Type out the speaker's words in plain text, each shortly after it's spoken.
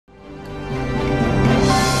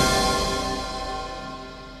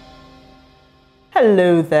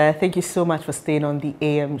Hello there. Thank you so much for staying on the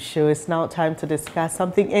AM show. It's now time to discuss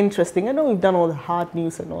something interesting. I know we've done all the hard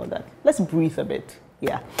news and all that. Let's breathe a bit.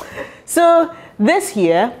 Yeah. So this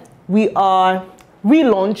year we are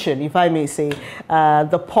relaunching, if I may say,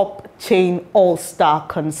 the pop chain all-star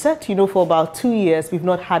concert. You know, for about 2 years we've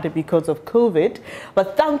not had it because of COVID,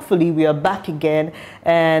 but thankfully we are back again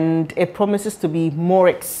and it promises to be more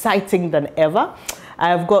exciting than ever.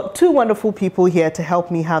 I've got two wonderful people here to help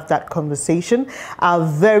me have that conversation. Our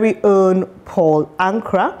very own Paul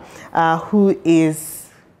Ankra, who is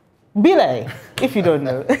Bile, if you don't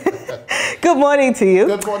know. Good morning to you.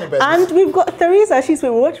 Good morning, Bernice. And we've got Theresa, she's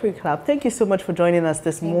with Rotary Club. Thank you so much for joining us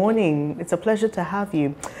this morning. It's a pleasure to have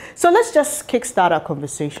you. So let's just kickstart our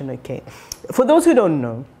conversation, okay? For those who don't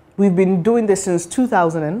know, we've been doing this since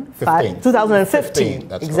 2015.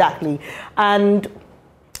 That's exactly. Right. And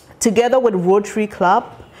together with Rotary Club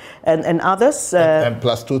and others. And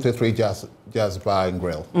plus 233 Jazz Bar and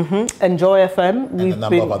Grill. And JoyFM. And a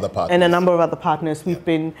number of other partners. And a number of other partners. We've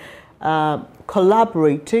been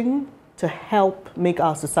collaborating to help make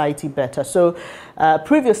our society better. So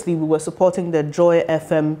previously we were supporting the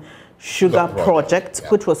JoyFM Sugar Project,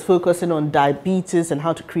 which was focusing on diabetes and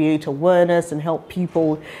how to create awareness and help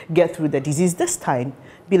people get through the disease. This time,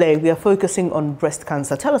 Bile, we are focusing on breast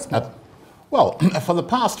cancer. Tell us more. Well, for the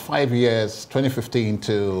past 5 years, 2015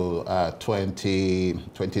 to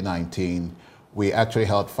 2019, we actually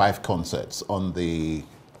held 5 concerts on the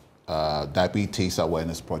Diabetes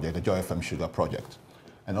Awareness Project, the JoyFM Sugar Project.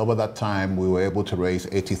 And over that time, we were able to raise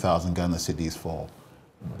 80,000 Ghana cedis for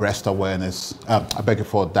breast awareness,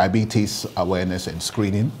 for diabetes awareness and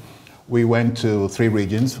screening. We went to 3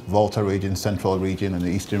 regions, Volta region, Central region, and the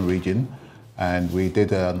Eastern region. And we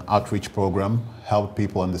did an outreach program, helped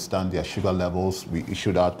people understand their sugar levels. We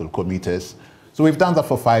issued out glucometers. So we've done that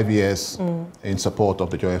for 5 years in support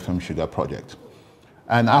of the JoyFM Sugar Project.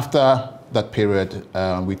 And after that period,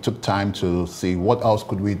 we took time to see what else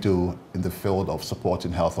could we do in the field of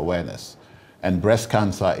supporting health awareness. And breast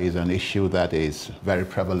cancer is an issue that is very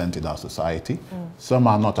prevalent in our society. Some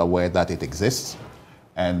are not aware that it exists.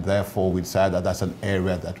 And therefore, we decided that that's an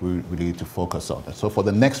area that we need to focus on. So for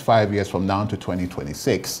the next 5 years from now to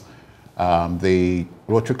 2026, the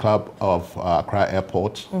Rotary Club of Accra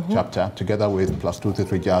Airport chapter, together with plus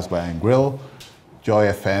 233 Jazz Bar and Grill,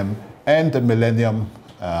 JoyFM, and the Millennium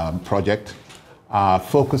Project, are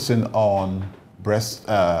focusing on breast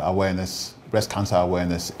cancer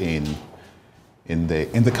awareness in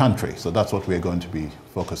the country. So that's what we're going to be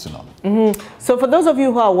focusing on. So for those of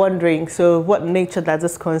you who are wondering, so what nature does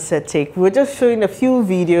this concert take? We're just showing a few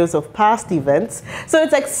videos of past events. So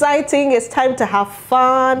it's exciting, it's time to have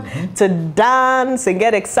fun, to dance and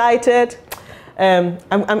get excited.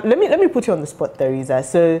 Let me put you on the spot, Theresa.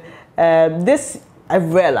 So this,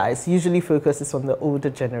 I've realized, usually focuses on the older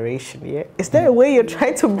generation, yeah? Is there a way you're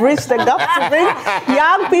trying to bridge the gap to bring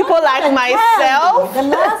young people like myself? The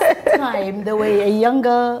last time there were a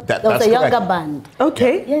younger, band.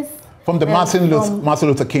 Okay. Yes. From the Martin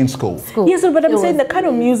Luther King School. Yes, but I'm saying the kind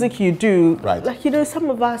of music you do, right. like, you know, some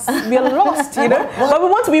of us, we are lost, you know, but we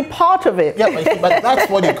want to be part of it. Yeah, but that's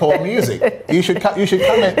what you call music. You should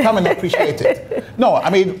come and appreciate it. No, I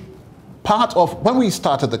mean, part of, when we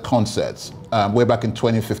started the concerts, way back in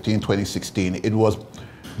 2015, 2016, it was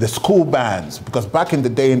the school bands, because back in the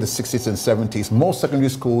day in the 60s and 70s, most secondary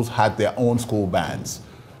schools had their own school bands.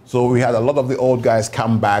 So we had a lot of the old guys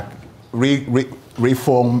come back,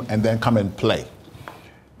 reform, and then come and play.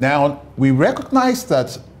 Now, we recognized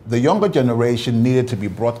that the younger generation needed to be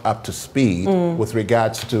brought up to speed with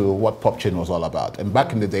regards to what pop chain was all about. And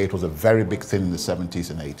back in the day, it was a very big thing in the 70s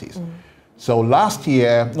and 80s. So last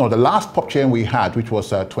year, no, the last pop chain we had, which was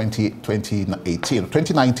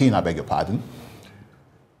 2019, I beg your pardon,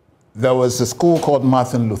 there was a school called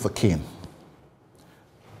Martin Luther King.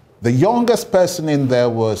 The youngest person in there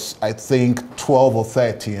was, I think, 12 or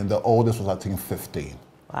 13, and the oldest was, I think, 15.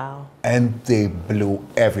 Wow. And they blew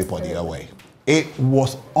everybody away. It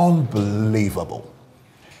was unbelievable.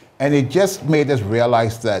 And it just made us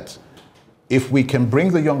realize that if we can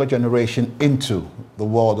bring the younger generation into the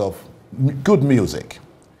world of good music,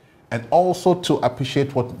 and also to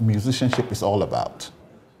appreciate what musicianship is all about.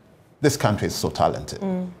 This country is so talented.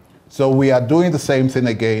 So we are doing the same thing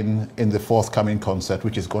again in the forthcoming concert,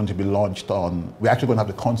 which is going to be launched on, we're actually going to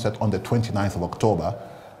have the concert on the 29th of October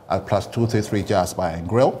at plus 233 Jazz Bar and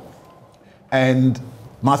Grill. And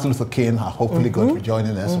Martin Luther King are hopefully going to be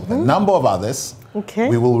joining us with a number of others. Okay.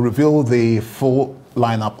 We will reveal the full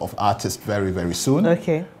lineup of artists very, very soon.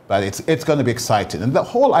 Okay. But it's going to be exciting. And the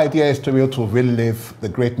whole idea is to be able to relive the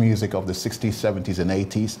great music of the 60s, 70s, and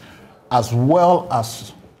 80s, as well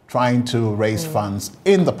as trying to raise funds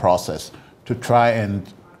in the process to try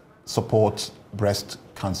and support breast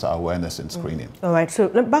cancer awareness and screening. All right, so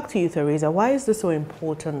back to you, Teresa. Why is this so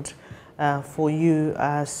important for you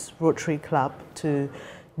as Rotary Club to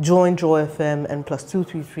join JoyFM and plus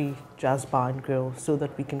 233 Jazz Bar and Grill so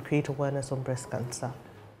that we can create awareness on breast cancer?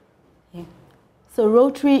 Yeah. So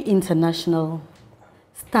Rotary International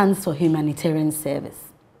stands for humanitarian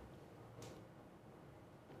service.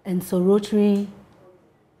 And so Rotary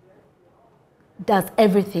does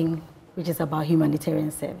everything which is about humanitarian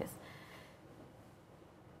service.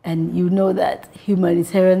 And you know that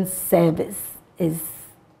humanitarian service is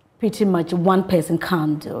pretty much one person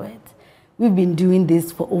can't do it. We've been doing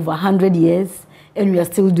this for over 100 years and we are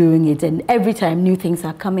still doing it. And every time new things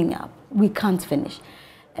are coming up, we can't finish.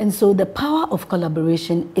 And so the power of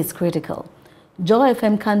collaboration is critical.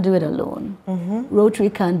 JoyFM can't do it alone. Rotary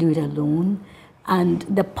can't do it alone. And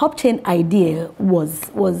the pop chain idea was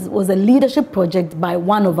a leadership project by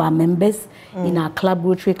one of our members in our club,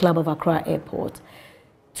 Rotary Club of Accra Airport,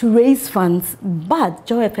 to raise funds. But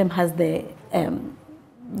JoyFM has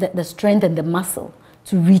the strength and the muscle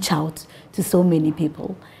to reach out to so many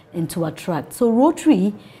people and to attract. So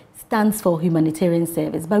Rotary stands for humanitarian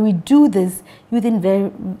service, but we do this within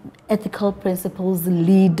very ethical principles,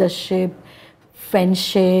 leadership,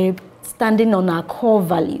 friendship, standing on our core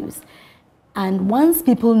values. And once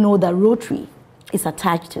people know that Rotary is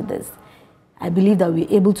attached to this, I believe that we're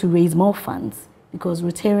able to raise more funds because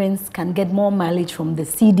Rotarians can get more mileage from the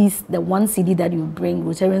CDs, the one CD that you bring.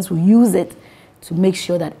 Rotarians will use it to make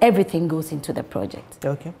sure that everything goes into the project.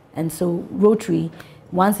 Okay. And so Rotary,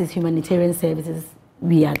 once it's humanitarian services,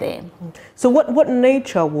 we are there. So what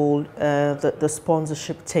nature will the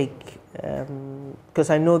sponsorship take? Because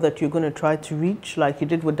I know that you're going to try to reach, like you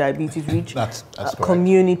did with diabetes, reach that's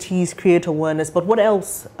communities, create awareness. But what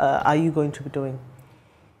else are you going to be doing?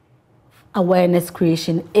 Awareness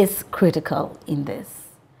creation is critical in this.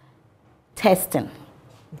 Testing.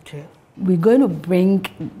 Okay. We're going to bring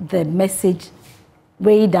the message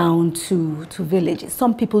way down to villages.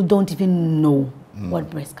 Some people don't even know what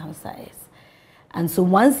breast cancer is. And so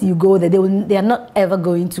once you go there, they are not ever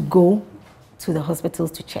going to go to the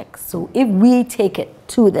hospitals to check. So if we take it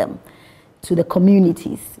to them, to the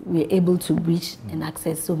communities, we're able to reach and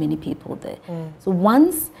access so many people there. So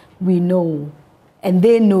once we know, and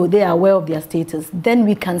they know, they are aware of their status, then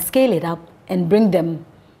we can scale it up and bring them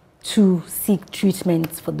to seek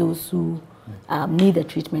treatments for those who need the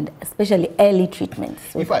treatment, especially early treatment.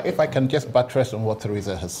 So if I can just buttress on what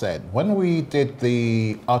Teresa has said, when we did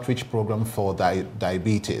the outreach program for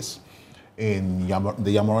diabetes in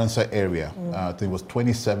the Yamoransa area, I think it was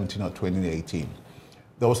 2017 or 2018,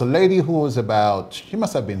 there was a lady who was about, she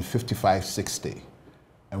must have been 55, 60.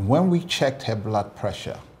 And when we checked her blood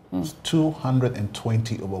pressure, it was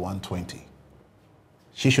 220 over 120.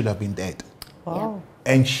 She should have been dead. Wow.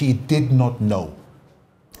 And she did not know.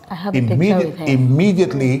 I have a picture with her.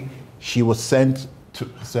 Immediately, she was sent to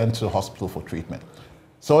the hospital for treatment.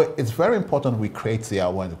 So it's very important we create the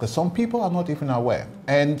awareness because some people are not even aware.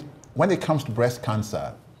 And when it comes to breast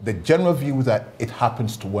cancer, the general view that it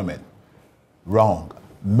happens to women, wrong.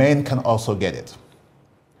 Men can also get it.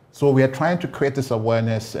 So we are trying to create this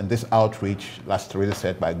awareness and this outreach, as Teresa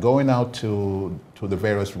said, by going out to the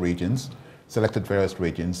various regions, selected various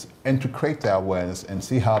regions, and to create the awareness and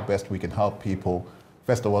see how best we can help people,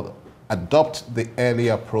 first of all, adopt the early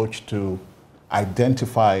approach to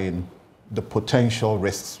identifying the potential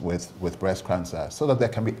risks with breast cancer so that there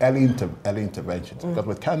can be early interventions. Because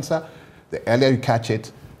with cancer, the earlier you catch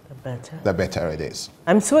it, the better it is.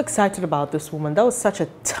 I'm so excited about this woman. That was such a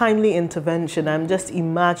timely intervention. I'm just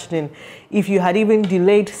imagining if you had even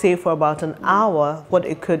delayed, say, for about an hour, what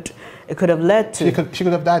it could have led to. She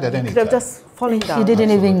could have died at any time. Could have just fallen down. She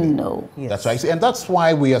didn't even know. Yes. That's right. And that's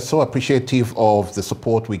why we are so appreciative of the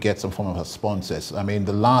support we get from our sponsors. I mean,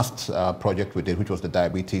 the last project we did, which was the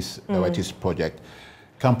diabetes project,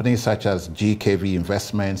 companies such as GKV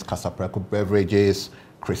Investments, Casapreco Beverages,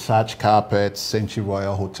 Cresage Carpets, Century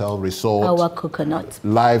Royal Hotel Resort, Our Coconut,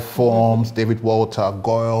 Live Forms, David Walter,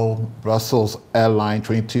 Goyle, Brussels Airline,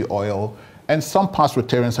 Trinity Oil, and some past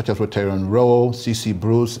Rotarians such as Rotarian Rowe, CC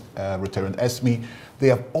Bruce, Rotarian Esme. They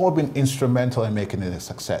have all been instrumental in making it a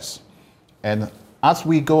success. And as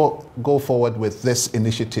we go forward with this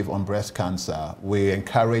initiative on breast cancer, we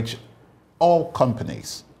encourage all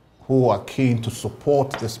companies who are keen to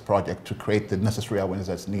support this project to create the necessary awareness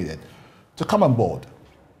that's needed to come on board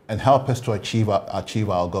and help us to achieve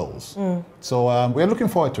our goals. So we're looking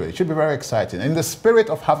forward to it. It should be very exciting. In the spirit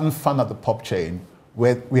of having fun at the pop chain,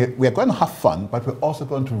 we're going to have fun, but we're also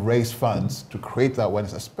going to raise funds to create that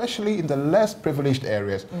awareness, especially in the less privileged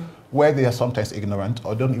areas where they are sometimes ignorant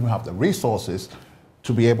or don't even have the resources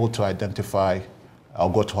to be able to identify or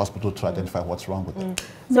go to hospital to identify what's wrong with them.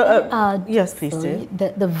 So, yes, please do.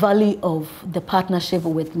 The value of the partnership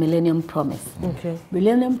with Millennium Promise. Okay.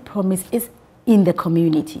 Millennium Promise is in the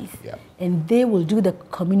communities, Yeah. and they will do the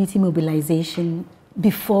community mobilization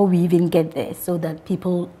before we even get there, so that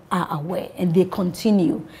people are aware, and they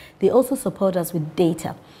continue. They also support us with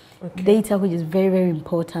data, data which is very, very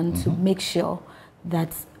important to make sure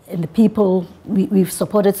that and the people, we've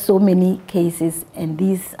supported so many cases, and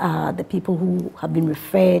these are the people who have been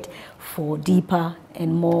referred for deeper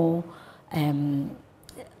and more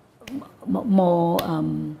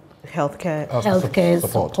healthcare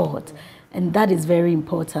support. And that is very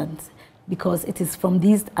important, because it is from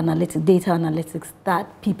these data analytics,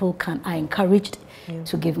 that people are encouraged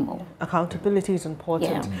to give more. Accountability is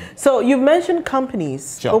important. Yeah. So you've mentioned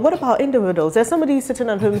companies, Sure. but what about individuals? There's somebody sitting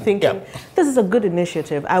at home thinking, this is a good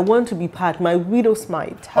initiative. I want to be part, my widow's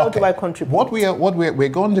mite. How do I contribute? We're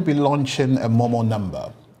going to be launching a Momo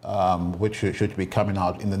number, which should be coming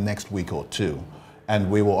out in the next week or two. And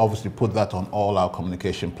we will obviously put that on all our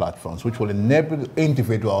communication platforms, which will enable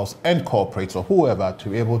individuals and corporates or whoever to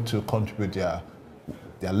be able to contribute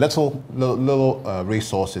their little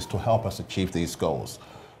resources to help us achieve these goals.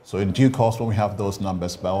 So in due course, when we have those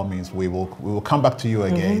numbers, by all means, we will come back to you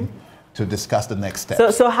again to discuss the next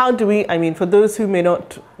steps. So how do we, I mean, for those who may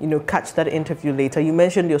not, catch that interview later, you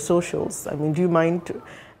mentioned your socials. I mean, do you mind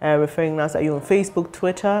referring us? Are you on Facebook,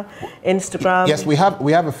 Twitter, Instagram? Yes, we have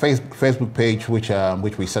a Facebook page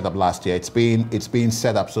which we set up last year. It's been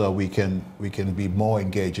set up so that we can be more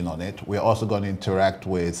engaging on it. We're also going to interact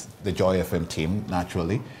with the JoyFM team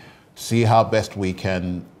naturally, to see how best we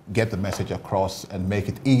can get the message across and make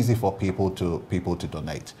it easy for people to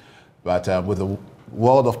donate. But with the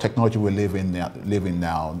world of technology we live in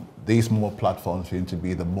now, these more platforms seem to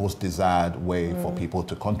be the most desired way for people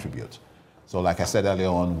to contribute. So like I said earlier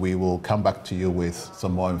on, we will come back to you with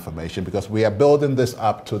some more information, because we are building this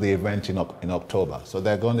up to the event in October. So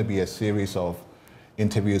there are going to be a series of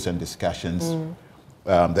interviews and discussions.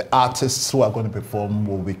 The artists who are going to perform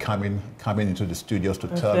will be coming into the studios to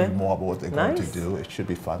tell you more about what they're going to do. It should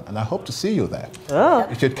be fun, and I hope to see you there. Oh,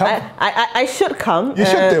 you should come. I should come. You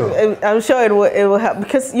should do. I'm sure it will help,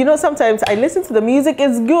 because sometimes I listen to the music,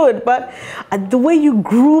 it's good, but the way you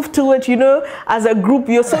groove to it, as a group,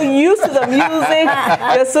 you're so used to the music,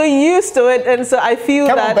 you're so used to it, and so I feel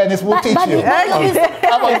come that. on, Bernice, we'll teach you.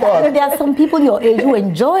 There are some people your age who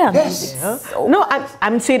enjoy our music. So no,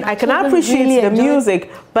 I'm saying I can appreciate really the music.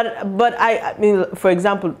 But I mean, for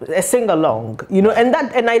example, a sing-along,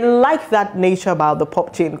 and I like that nature about the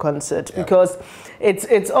Pop Chain concert, because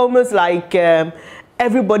it's almost like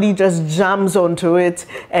everybody just jams onto it,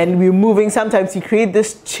 and we're moving. Sometimes you create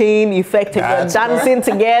this chain effect, and you're dancing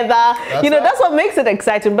together. That's what makes it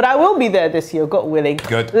exciting. But I will be there this year, God willing.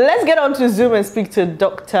 Good. Let's get on to Zoom and speak to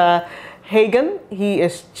Dr. Hagen. He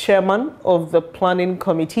is chairman of the planning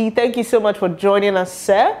committee. Thank you so much for joining us,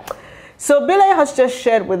 sir. So Billy has just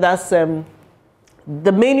shared with us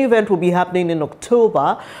the main event will be happening in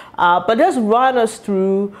October, but just run us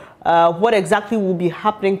through what exactly will be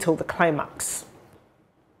happening till the climax.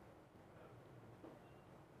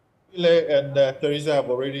 Billy and Teresa have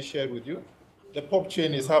already shared with you. The Pop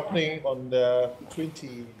Chain is happening on the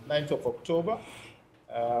 29th of October.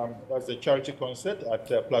 That's the charity concert at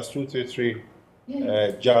 +233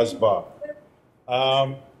 Jazz Bar.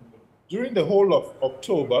 During the whole of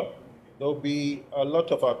October, there'll be a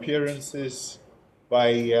lot of appearances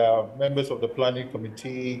by members of the planning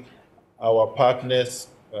committee, our partners,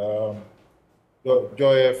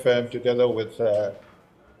 JoyFM together with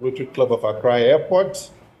Rotary Club of Accra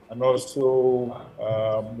Airport, and also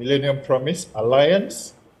Millennium Promise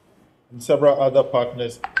Alliance, and several other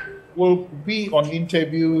partners will be on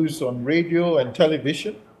interviews on radio and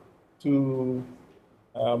television to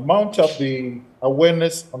mount up the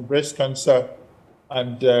awareness on breast cancer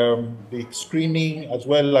and the screening, as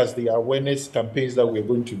well as the awareness campaigns that we're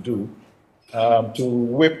going to do to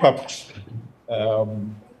whip up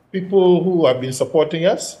people who have been supporting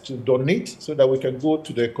us to donate, so that we can go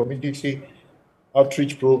to the community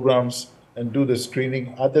outreach programs and do the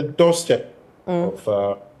screening at the doorstep of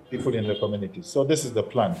people in the community. So this is the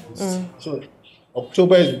plan. So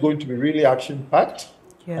October is going to be really action-packed,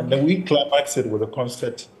 and then we climax it with a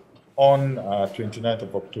concert on 29th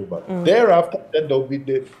of October. Thereafter, then there'll be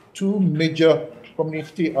the two major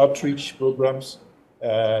community outreach programs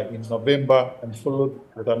in November, and followed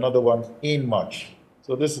with another one in March.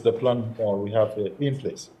 So this is the plan we have in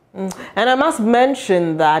place. And I must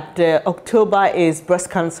mention that October is Breast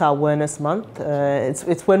Cancer Awareness Month.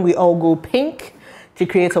 It's when we all go pink to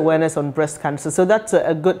create awareness on breast cancer. So that's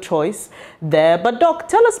a good choice there. But Doc,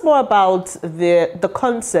 tell us more about the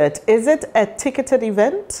concert. Is it a ticketed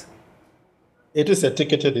event? It is a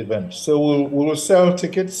ticketed event. So we will sell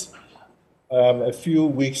tickets a few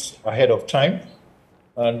weeks ahead of time.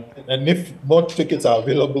 And if more tickets are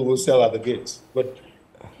available, we'll sell at the gates. But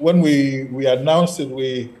when we announce it,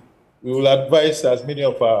 we will advise as many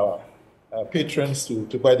of our patrons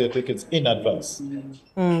to buy their tickets in advance.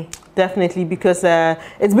 Definitely, because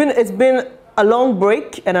it's been a long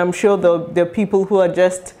break, and I'm sure there are people who are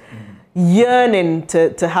just yearning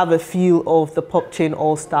to have a feel of the Pop Chain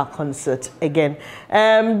All-Star concert again.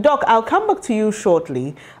 Doc, I'll come back to you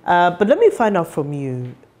shortly, but let me find out from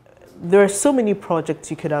you. There are so many projects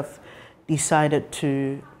you could have decided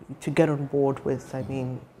to get on board with. I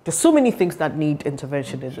mean, there's so many things that need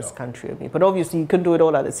intervention in this country. I mean, but obviously you couldn't do it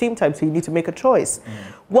all at the same time, so you need to make a choice.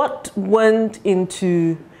 What went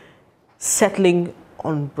into settling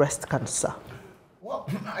on breast cancer? Well,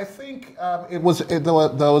 I think there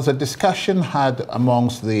was a discussion had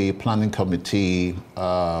amongst the planning committee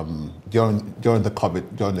during the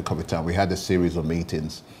COVID time. We had a series of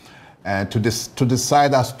meetings, and to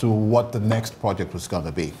decide as to what the next project was going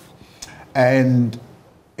to be, and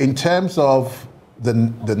in terms of the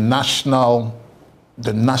national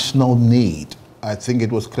need, I think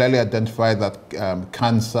it was clearly identified that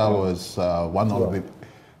cancer was one of the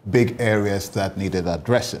big areas that needed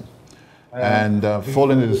addressing. And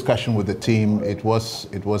following the discussion with the team, it was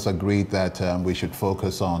agreed that we should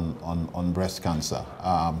focus on breast cancer.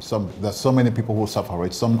 There's so many people who suffer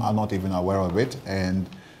it. Some are not even aware of it, and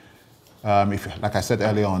like I said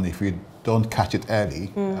earlier on, if you don't catch it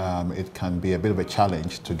early, it can be a bit of a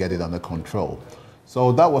challenge to get it under control.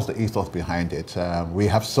 So that was the ethos behind it. We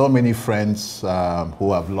have so many friends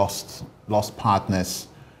who have lost partners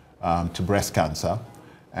to breast cancer,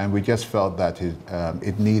 and we just felt that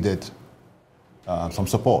it needed some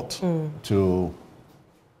support to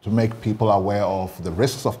make people aware of the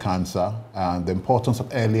risks of cancer and the importance of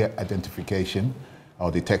early identification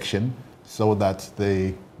or detection, so that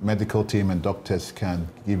the medical team and doctors can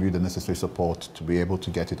give you the necessary support to be able to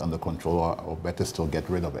get it under control, or better still, get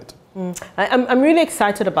rid of it. I'm really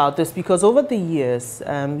excited about this because over the years,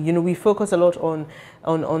 we focus a lot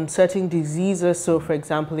on certain diseases. So, for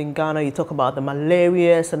example, in Ghana, you talk about the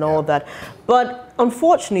malarias and all that. But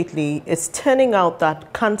unfortunately, it's turning out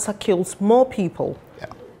that cancer kills more people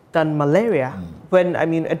than malaria. When, I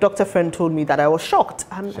mean, a doctor friend told me that, I was shocked.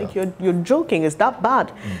 I'm like, you're joking, is that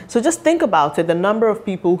bad? So just think about it, the number of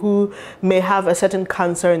people who may have a certain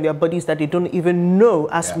cancer in their bodies that they don't even know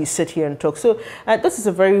as we sit here and talk. So this is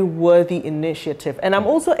a very worthy initiative. And I'm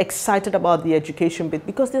also excited about the education bit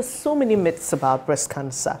because there's so many myths about breast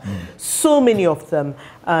cancer, so many of them.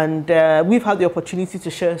 And we've had the opportunity to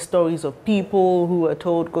share stories of people who were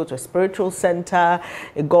told, go to a spiritual center,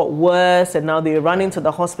 it got worse, and now they run into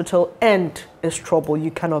the hospital and it's trouble,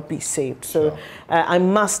 you cannot be saved. So I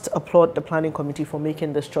must applaud the planning committee for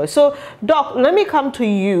making this choice. So Doc, let me come to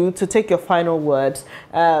you to take your final words.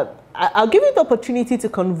 I'll give you the opportunity to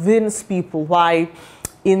convince people why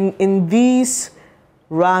in these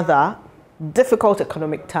rather difficult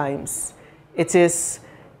economic times, it is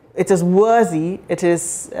worthy, it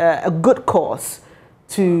is a good cause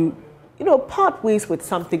to, part ways with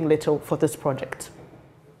something little for this project.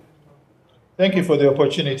 Thank you for the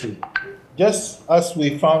opportunity. Just as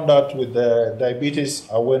we found out with the diabetes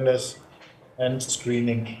awareness and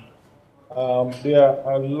screening, there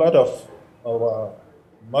are a lot of our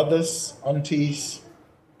mothers, aunties,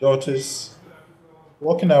 daughters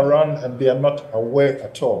walking around and they are not aware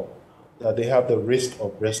at all that they have the risk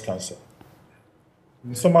of breast cancer.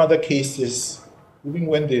 In some other cases, even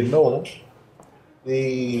when they know,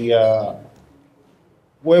 the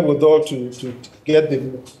wherewithal to get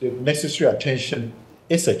the necessary attention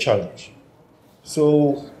is a challenge.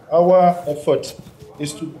 So our effort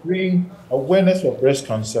is to bring awareness of breast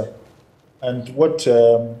cancer and what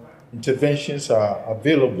interventions are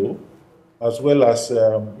available, as well as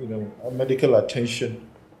medical attention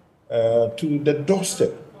to the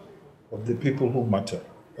doorstep of the people who matter.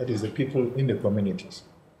 That is the people in the communities.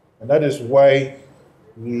 And that is why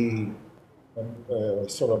we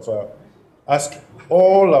ask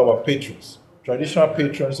all our patrons, traditional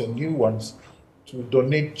patrons and new ones, to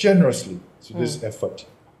donate generously to this effort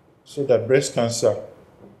so that breast cancer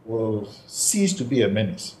will cease to be a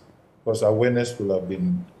menace because awareness will have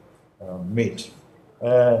been made.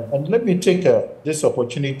 And let me take this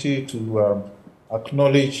opportunity to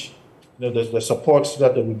acknowledge the support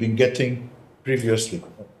that we've been getting previously.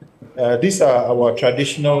 These are our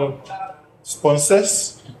traditional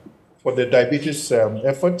sponsors for the diabetes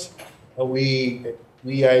effort. We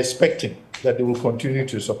are expecting that they will continue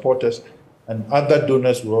to support us, and other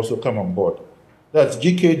donors will also come on board. That's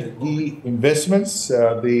GKD Investments,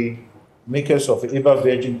 the makers of Eva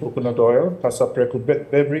Virgin Coconut Oil, Pasapreco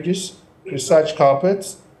Beverages, Research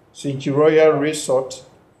Carpets, St. Royal Resort,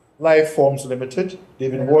 Life Forms Limited,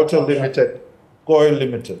 David Water Limited, Goil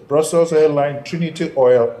Limited, Brussels Airline, Trinity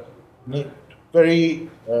Oil, very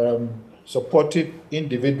supportive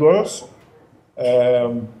individuals,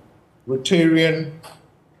 Rotarian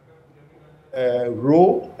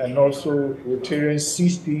Row, and also Rotarian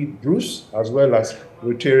C.C. Bruce, as well as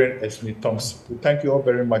Rotarian Esme Thompson. We thank you all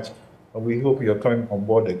very much, and we hope you're coming on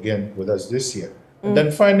board again with us this year. And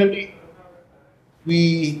then finally,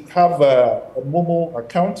 we have a Momo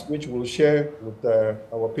account, which we'll share with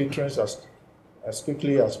our patrons as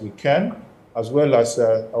quickly as we can, as well as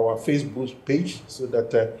our Facebook page, so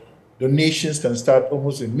that donations can start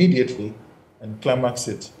almost immediately and climax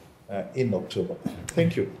it in October.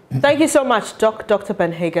 Thank you. Thank you so much. Dr.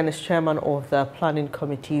 Ben Hagan is chairman of the planning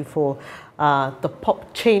committee for the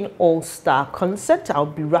Pop Chain All-Star Concert. I'll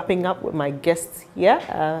be wrapping up with my guests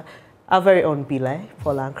here. Our very own Bile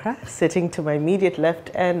Polankra, sitting to my immediate left,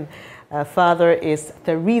 and father is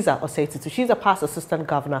Teresa Osei-Tutu. She's a past assistant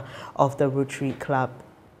governor of the Rotary Club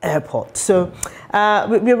Airport. So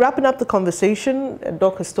we're wrapping up the conversation.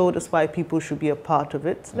 Doc has told us why people should be a part of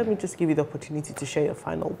it. Let me just give you the opportunity to share your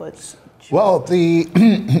final words. Well,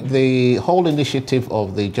 the whole initiative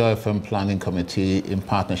of the JoyFM Planning Committee, in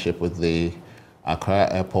partnership with the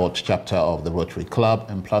Accra Airport chapter of the Rotary Club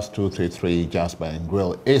and Plus 233 Jazz Bar and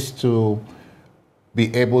Grill, is to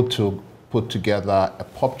be able to put together a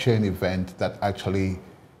pop chain event that actually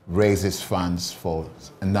raises funds for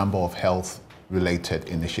a number of health-related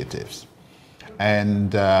initiatives.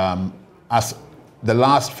 And as the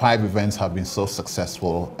last 5 events have been so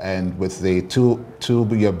successful, and with the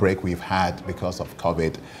two-year break we've had because of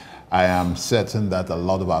COVID, I am certain that a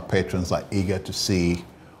lot of our patrons are eager to see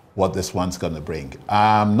what this one's going to bring.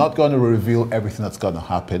 I'm not going to reveal everything that's going to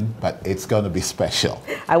happen, but it's going to be special.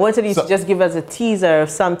 I wanted you to just give us a teaser of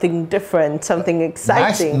something different, something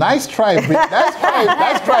exciting. Nice try,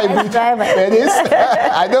 nice try, Bernice.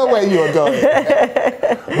 I know where you're going.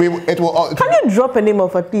 Can you drop a name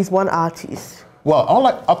of at least one artist?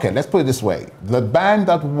 Well, okay, let's put it this way. The band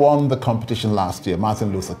that won the competition last year,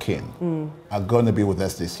 Martin Luther King, are going to be with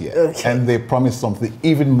us this year. Okay. And they promised something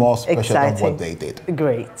even more special than what they did.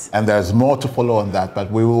 Great. And there's more to follow on that, but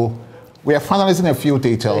we are finalizing a few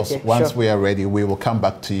details. Okay, once we are ready, we will come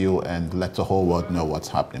back to you and let the whole world know what's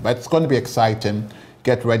happening. But it's going to be exciting.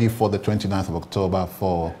 Get ready for the 29th of October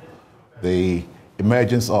for the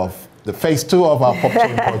emergence of the phase 2 of our pop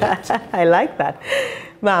chain project. I like that.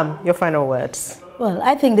 Ma'am, your final words. Well,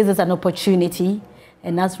 I think this is an opportunity,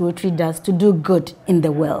 and as Rotary does, to do good in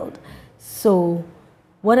the world. So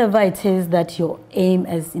whatever it is that your aim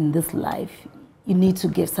is in this life, you need to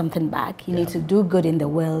give something back. You need to do good in the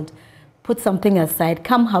world, put something aside,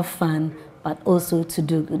 come have fun, but also to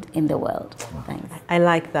do good in the world. Thanks. I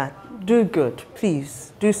like that. Do good,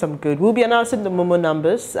 please. Do some good. We'll be announcing the Momo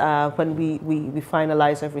numbers when we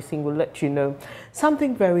finalize everything. We'll let you know.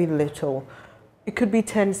 Something very little. It could be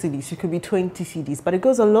 10 CDs, it could be 20 CDs, but it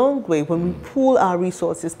goes a long way when we pool our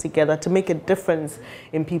resources together to make a difference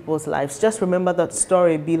in people's lives. Just remember that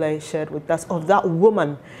story Bila shared with us of that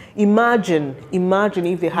woman. Imagine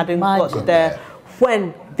if they hadn't got there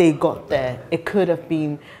when they got there. It could have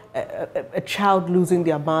been a child losing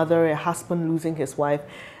their mother, a husband losing his wife.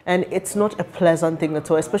 And it's not a pleasant thing at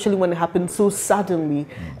all, especially when it happens so suddenly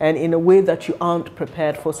and in a way that you aren't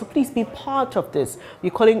prepared for. So please be part of this. We're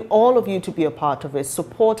calling all of you to be a part of it.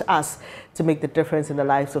 Support us to make the difference in the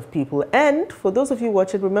lives of people. And for those of you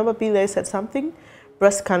watching, remember Bilay said something?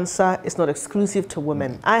 Breast cancer is not exclusive to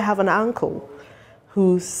women. I have an uncle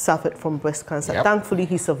who suffered from breast cancer. Yep. Thankfully,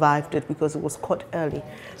 he survived it because it was caught early.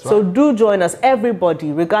 So do join us,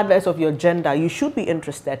 everybody, regardless of your gender. You should be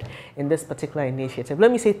interested in this particular initiative. Let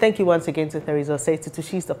me say thank you once again to Teresa Osei-Tutu.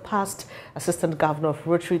 She's the past assistant governor of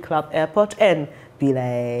Rotary Club Airport, and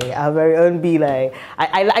Bilay, our very own Bilay.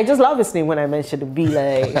 I just love his name when I mentioned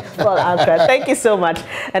Bilay. Well, thank you so much,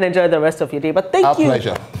 and enjoy the rest of your day. But thank you. Our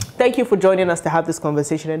pleasure. Thank you for joining us to have this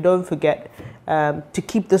conversation, and don't forget to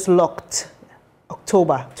keep this locked.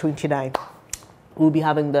 October 29, we'll be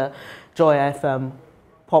having the JoyFM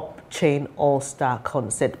Pop Chain All-Star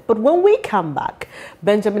Concert. But when we come back,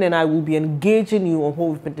 Benjamin and I will be engaging you on what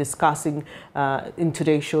we've been discussing in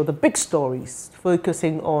today's show, the big stories,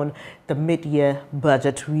 focusing on the mid-year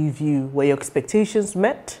budget review. Were your expectations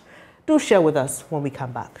met? Do share with us when we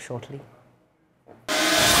come back shortly.